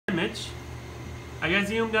I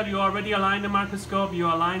assume that you already aligned the microscope, you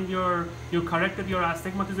corrected your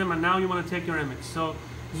astigmatism, and now you want to take your image. So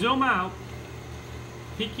zoom out,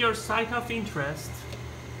 pick your site of interest.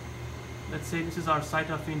 Let's say this is our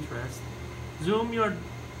site of interest.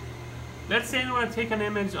 Let's say you want to take an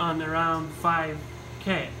image on around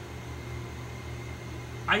 5K.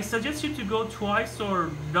 I suggest you to go twice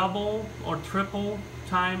or double or triple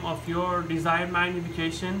time of your desired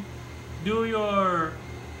magnification. Do your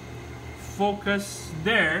focus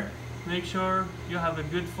there, make sure you have a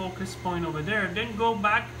good focus point over there, then go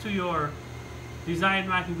back to your desired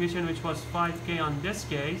magnification, which was 5K on this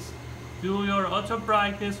case. Do your auto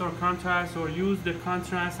brightness or contrast, or use the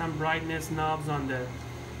contrast and brightness knobs on the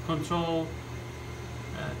control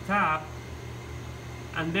tab,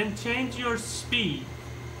 and then change your speed,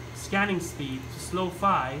 scanning speed, to slow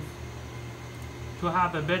 5 to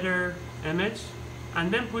have a better image,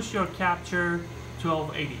 and then push your capture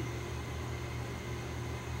 1280.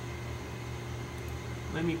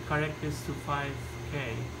 Let me correct this to 5K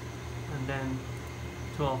and then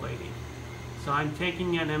 1280. So I'm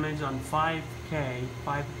taking an image on 5kx.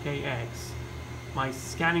 My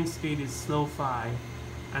scanning speed is slow 5,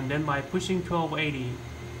 and then by pushing 1280,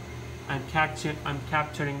 I'm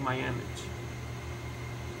capturing my image.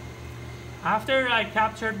 After I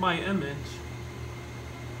captured my image,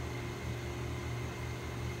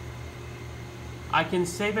 I can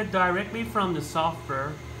save it directly from the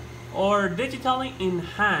software or digitally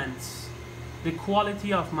enhance the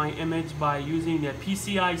quality of my image by using the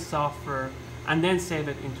PCI software and then save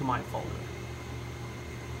it into my folder.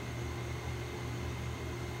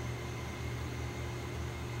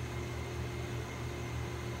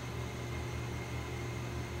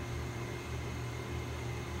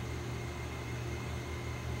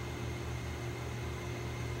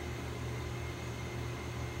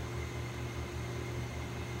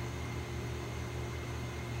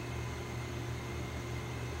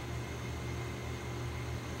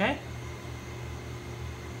 Okay,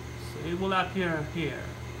 so it will appear here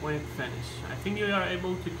when it finishes. I think you are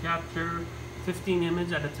able to capture 15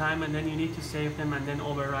 images at a time, and then you need to save them and then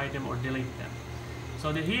override them or delete them.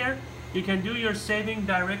 So here you can do your saving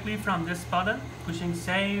directly from this button, pushing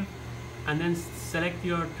save, and then select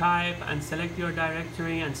your type and select your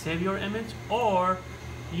directory and save your image, or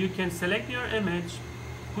you can select your image,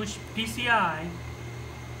 push PCI.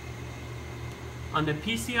 On the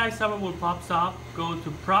PCI server will pops up, go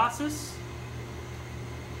to process,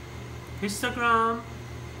 histogram,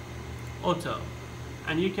 auto,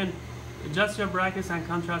 and you can adjust your brightness and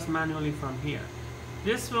contrast manually from here.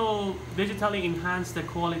 This will digitally enhance the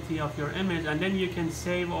quality of your image, and then you can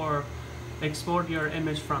save or export your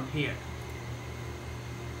image from here.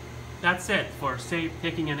 That's it for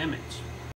taking an image.